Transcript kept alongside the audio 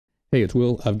Hey, it's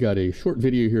Will. I've got a short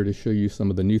video here to show you some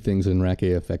of the new things in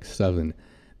RackAFX7.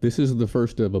 This is the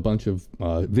first of a bunch of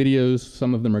videos.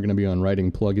 Some of them are going to be on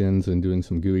writing plugins and doing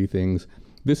some GUI things.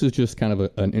 This is just kind of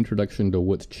an introduction to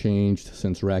what's changed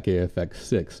since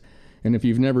RackAFX6. And if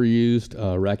you've never used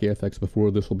RackAFX before,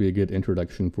 this will be a good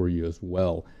introduction for you as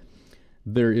well.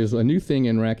 There is a new thing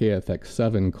in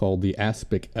RackAFX7 called the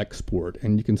ASpec Export,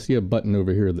 and you can see a button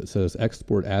over here that says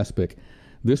Export ASpec.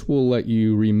 This will let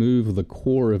you remove the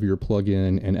core of your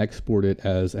plugin and export it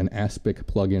as an ASpec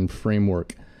plugin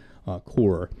framework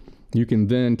core. You can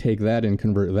then take that and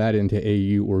convert that into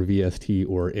AU or VST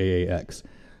or AAX.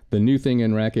 The new thing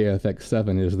in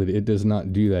RackAFX7 is that it does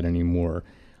not do that anymore.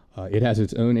 It has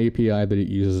its own API that it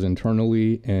uses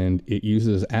internally, and it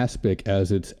uses ASpec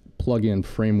as its plugin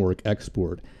framework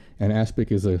export. And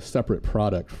ASpec is a separate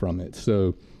product from it.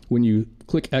 So when you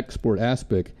click Export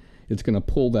ASpec, it's going to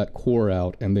pull that core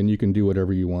out, and then you can do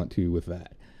whatever you want to with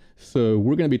that. So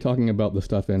we're going to be talking about the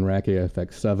stuff in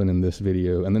RackAFX7 in this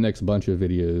video and the next bunch of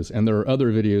videos. And there are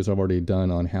other videos I've already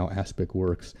done on how ASpec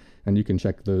works, and you can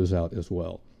check those out as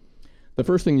well. The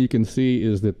first thing you can see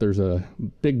is that there's a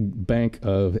big bank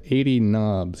of 80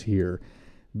 knobs here.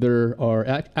 There are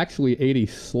actually 80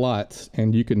 slots,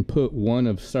 and you can put one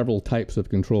of several types of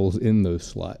controls in those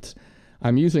slots.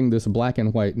 I'm using this black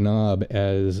and white knob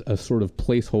as a sort of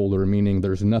placeholder, meaning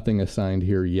there's nothing assigned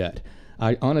here yet.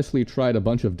 I honestly tried a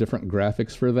bunch of different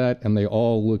graphics for that, and they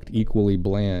all looked equally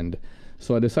bland.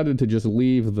 So I decided to just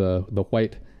leave the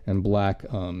white and black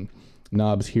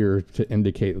knobs here to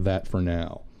indicate that for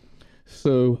now.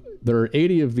 So there are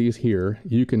 80 of these here.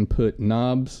 You can put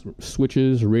knobs,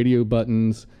 switches, radio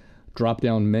buttons,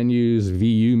 drop-down menus,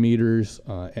 VU meters,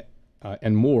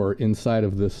 and more inside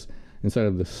of this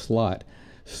slot.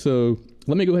 So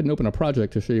let me go ahead and open a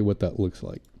project to show you what that looks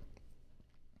like.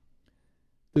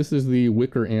 This is the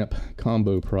Wicker Amp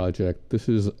combo project. This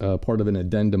is part of an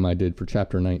addendum I did for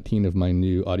chapter 19 of my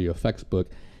new audio effects book.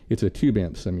 It's a tube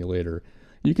amp simulator.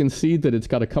 You can see that it's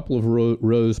got a couple of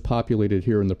rows populated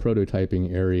here in the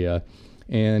prototyping area.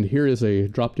 And here is a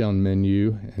drop-down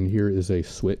menu, and here is a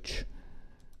switch.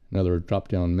 Another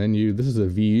drop-down menu. This is a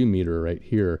VU meter right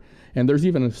here. And there's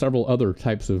even several other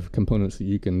types of components that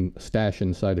you can stash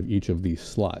inside of each of these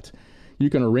slots. You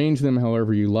can arrange them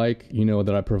however you like. You know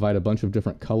that I provide a bunch of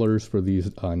different colors for these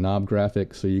knob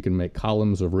graphics, so you can make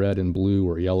columns of red and blue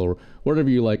or yellow, or whatever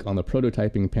you like on the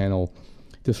prototyping panel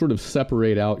to sort of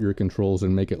separate out your controls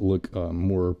and make it look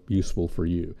more useful for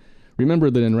you. Remember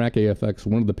that in RackAFX,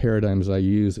 one of the paradigms I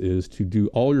use is to do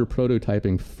all your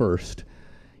prototyping first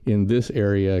in this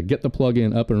area, get the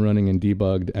plugin up and running and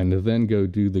debugged, and then go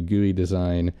do the GUI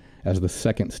design as the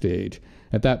second stage.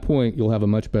 At that point, you'll have a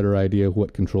much better idea of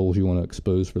what controls you want to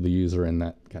expose for the user and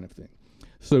that kind of thing.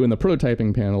 So in the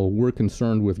prototyping panel, we're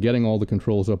concerned with getting all the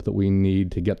controls up that we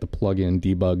need to get the plugin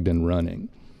debugged and running.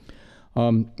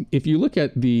 If you look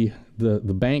at the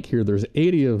bank here, there's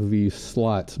 80 of these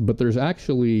slots, but there's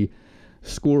actually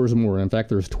scores more. In fact,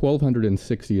 there's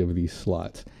 1,260 of these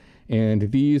slots.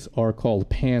 And these are called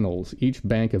panels. Each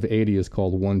bank of 80 is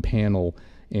called one panel,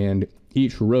 and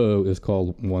each row is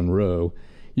called one row.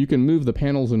 You can move the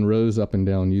panels and rows up and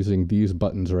down using these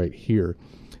buttons right here.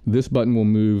 This button will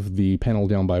move the panel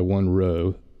down by one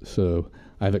row. So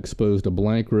I've exposed a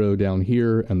blank row down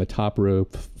here, and the top row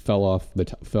fell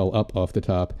up off the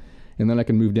top. And then I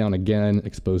can move down again,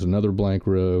 expose another blank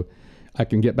row. I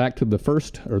can get back to the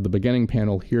first or the beginning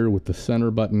panel here with the center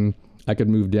button. I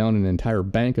could move down an entire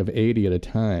bank of 80 at a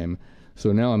time.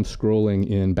 So now I'm scrolling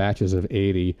in batches of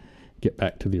 80, get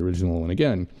back to the original one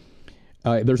again.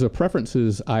 There's a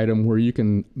preferences item where you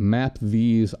can map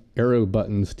these arrow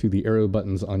buttons to the arrow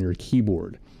buttons on your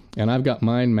keyboard. And I've got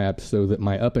mine mapped so that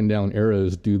my up and down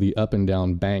arrows do the up and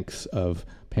down banks of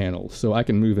panels. So I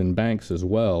can move in banks as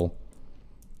well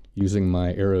using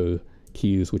my arrow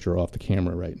keys, which are off the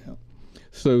camera right now.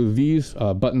 So these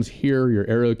buttons here, your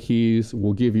arrow keys,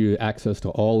 will give you access to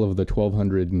all of the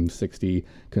 1,260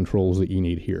 controls that you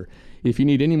need here. If you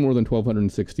need any more than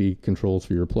 1,260 controls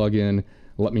for your plugin,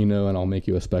 let me know and I'll make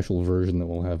you a special version that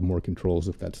will have more controls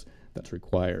if that's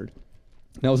required.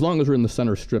 Now, as long as we're in the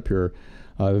center strip here,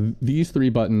 these three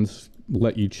buttons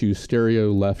let you choose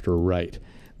stereo, left, or right.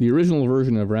 The original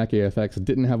version of RackAFX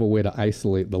didn't have a way to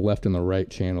isolate the left and the right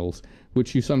channels,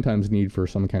 which you sometimes need for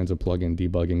some kinds of plugin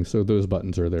debugging, so those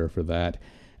buttons are there for that.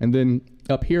 And then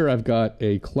up here I've got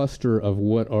a cluster of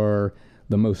what are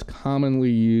the most commonly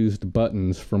used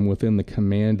buttons from within the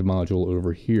command module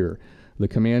over here. The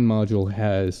command module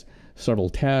has several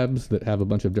tabs that have a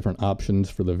bunch of different options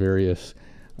for the various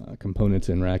components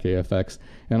in RackAFX,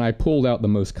 and I pulled out the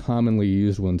most commonly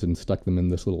used ones and stuck them in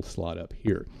this little slot up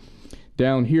here.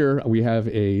 Down here, we have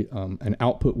an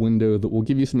output window that will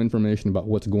give you some information about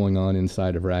what's going on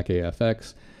inside of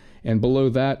RackAFX. And below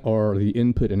that are the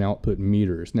input and output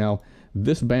meters. Now,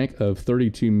 this bank of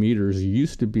 32 meters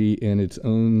used to be in its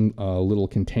own little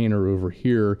container over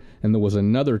here, and there was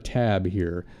another tab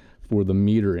here for the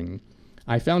metering.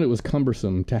 I found it was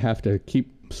cumbersome to have to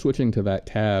keep switching to that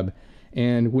tab.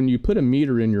 And when you put a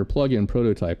meter in your plugin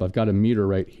prototype, I've got a meter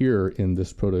right here in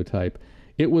this prototype,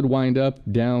 it would wind up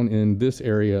down in this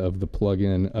area of the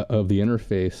plugin, of the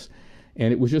interface,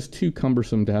 and it was just too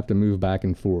cumbersome to have to move back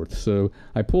and forth. So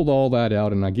I pulled all that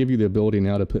out, and I give you the ability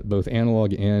now to put both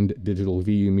analog and digital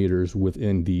VU meters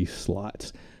within these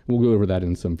slots. We'll go over that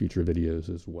in some future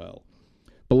videos as well.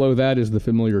 Below that is the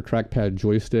familiar trackpad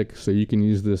joystick, so you can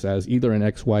use this as either an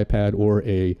XY pad or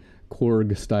a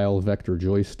Korg style vector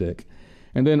joystick.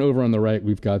 And then over on the right,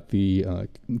 we've got the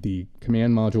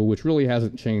command module, which really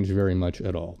hasn't changed very much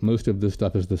at all. Most of this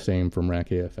stuff is the same from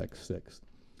RackAFX6.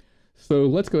 So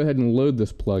let's go ahead and load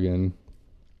this plugin.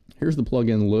 Here's the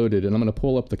plugin loaded, and I'm going to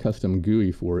pull up the custom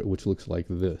GUI for it, which looks like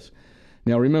this.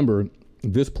 Now remember,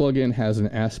 this plugin has an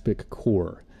ASpec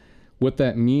core. What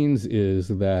that means is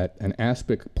that an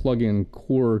ASpec plugin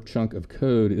core chunk of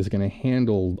code is going to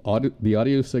handle the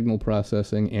audio signal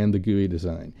processing and the GUI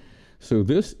design. So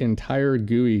this entire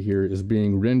GUI here is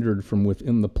being rendered from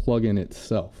within the plugin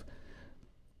itself.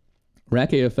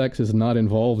 RackAFX is not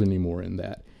involved anymore in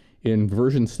that. In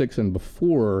version 6 and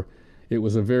before, it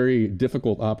was a very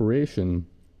difficult operation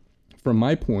from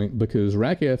my point, because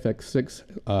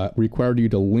RackAFX6 required you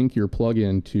to link your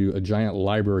plugin to a giant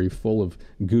library full of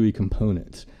GUI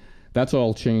components. That's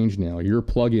all changed now. Your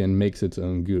plugin makes its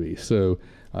own GUI. So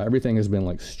everything has been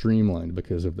like streamlined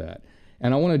because of that.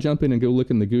 And I want to jump in and go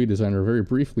look in the GUI Designer very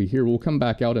briefly here. We'll come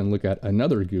back out and look at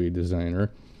another GUI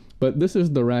Designer. But this is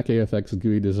the RackAFX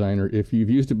GUI Designer. If you've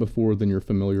used it before, then you're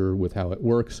familiar with how it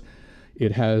works.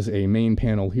 It has a main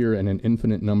panel here and an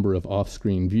infinite number of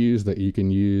off-screen views that you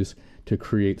can use to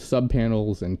create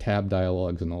subpanels and tab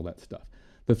dialogues and all that stuff.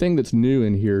 The thing that's new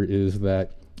in here is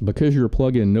that because your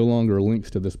plugin no longer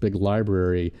links to this big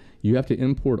library, you have to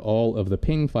import all of the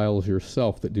ping files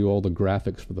yourself that do all the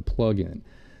graphics for the plugin.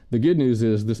 The good news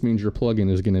is this means your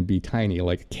plugin is going to be tiny,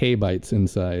 like kbytes in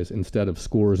size instead of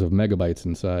scores of megabytes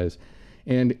in size.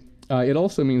 And it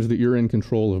also means that you're in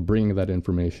control of bringing that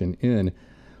information in.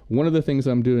 One of the things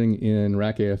I'm doing in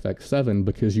RackAFX7,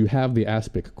 because you have the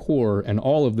ASpec core, and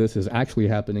all of this is actually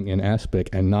happening in ASpec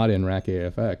and not in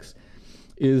RackAFX,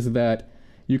 is that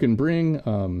you can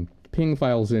bring ping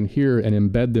files in here and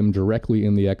embed them directly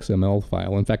in the XML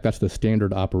file. In fact, that's the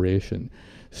standard operation.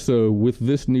 So with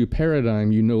this new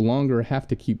paradigm, you no longer have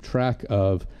to keep track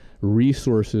of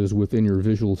resources within your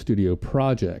Visual Studio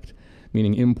project,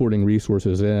 meaning importing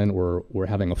resources in or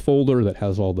having a folder that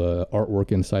has all the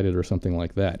artwork inside it or something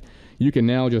like that. You can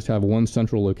now just have one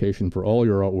central location for all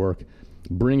your artwork,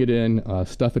 bring it in,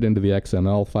 stuff it into the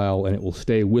XML file, and it will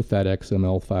stay with that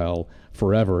XML file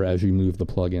forever as you move the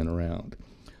plugin around.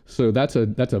 So that's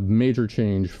a major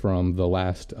change from the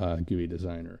last GUI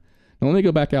Designer. Now let me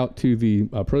go back out to the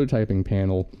prototyping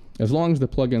panel. As long as the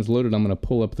plugin's loaded, I'm going to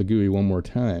pull up the GUI one more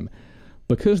time.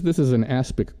 Because this is an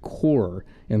ASpec core,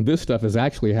 and this stuff is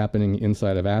actually happening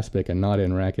inside of ASpec and not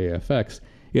in RackAFX,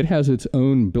 it has its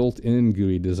own built-in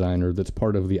GUI Designer that's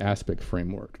part of the ASpec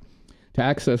framework. To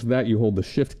access that, you hold the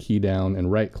Shift key down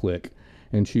and right-click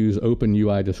and choose Open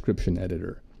UI Description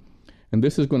Editor. And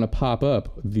this is going to pop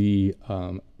up the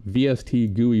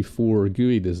VST GUI 4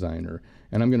 GUI Designer.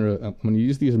 And I'm going to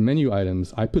use these menu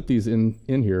items. I put these in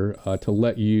here to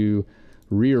let you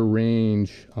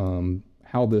rearrange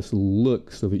how this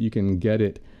looks so that you can get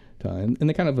it in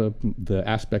the kind of the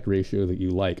aspect ratio that you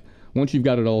like. Once you've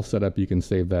got it all set up, you can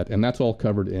save that, and that's all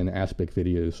covered in ASpec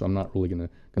videos, so I'm not really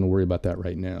gonna worry about that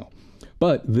right now.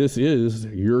 But this is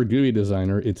your GUI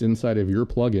Designer. It's inside of your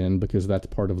plugin because that's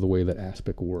part of the way that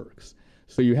ASpec works.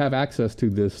 So you have access to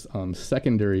this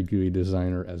secondary GUI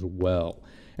Designer as well,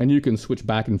 and you can switch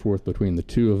back and forth between the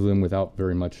two of them without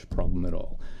very much problem at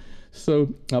all. So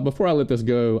before I let this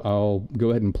go, I'll go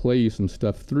ahead and play you some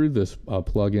stuff through this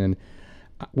plugin.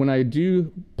 When I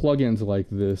do plugins like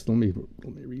this, let me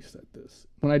reset this.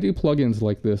 When I do plugins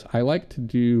like this, I like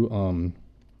to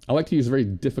use very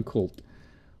difficult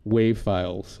wave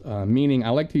files, meaning I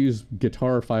like to use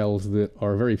guitar files that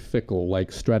are very fickle, like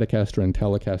Stratocaster and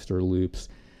Telecaster loops.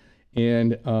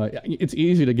 And it's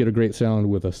easy to get a great sound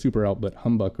with a super output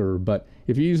humbucker, but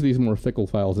if you use these more fickle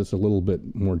files, it's a little bit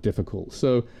more difficult.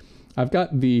 So I've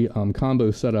got the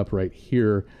combo set up right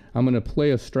here. I'm going to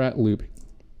play a Strat loop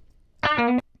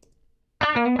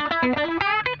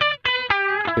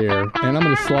there, and I'm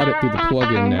going to slot it through the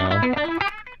plugin now.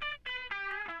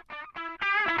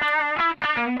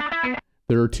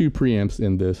 There are two preamps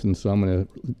in this, and so I'm going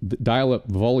to dial up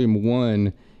volume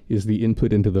 1 is the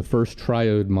input into the first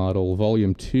triode model.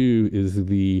 Volume 2 is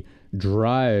the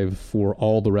drive for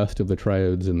all the rest of the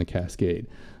triodes in the cascade.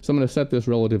 So I'm going to set this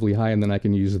relatively high, and then I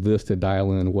can use this to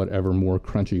dial in whatever more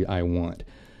crunchy I want.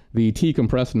 The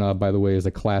T-compress knob, by the way, is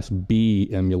a Class B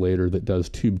emulator that does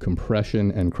tube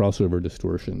compression and crossover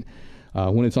distortion.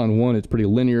 When it's on 1, it's pretty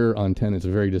linear. On 10, it's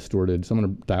very distorted. So I'm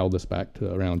going to dial this back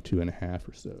to around 2.5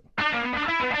 or so.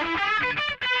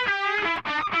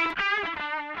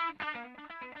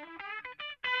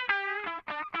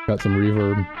 Got some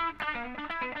reverb.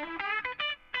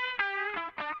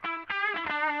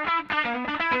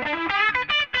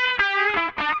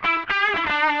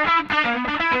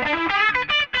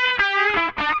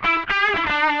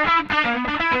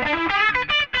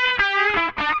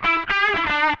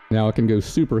 Now I can go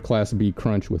super Class B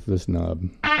crunch with this knob.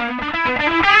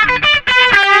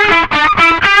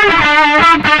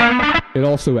 It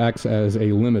also acts as a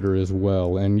limiter as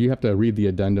well, and you have to read the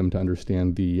addendum to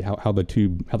understand how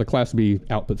the Class B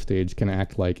output stage can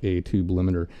act like a tube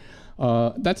limiter.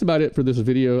 That's about it for this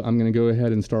video. I'm going to go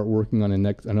ahead and start working on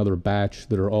another batch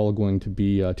that are all going to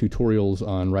be tutorials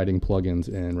on writing plugins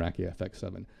in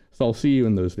RackAFX7. So I'll see you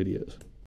in those videos.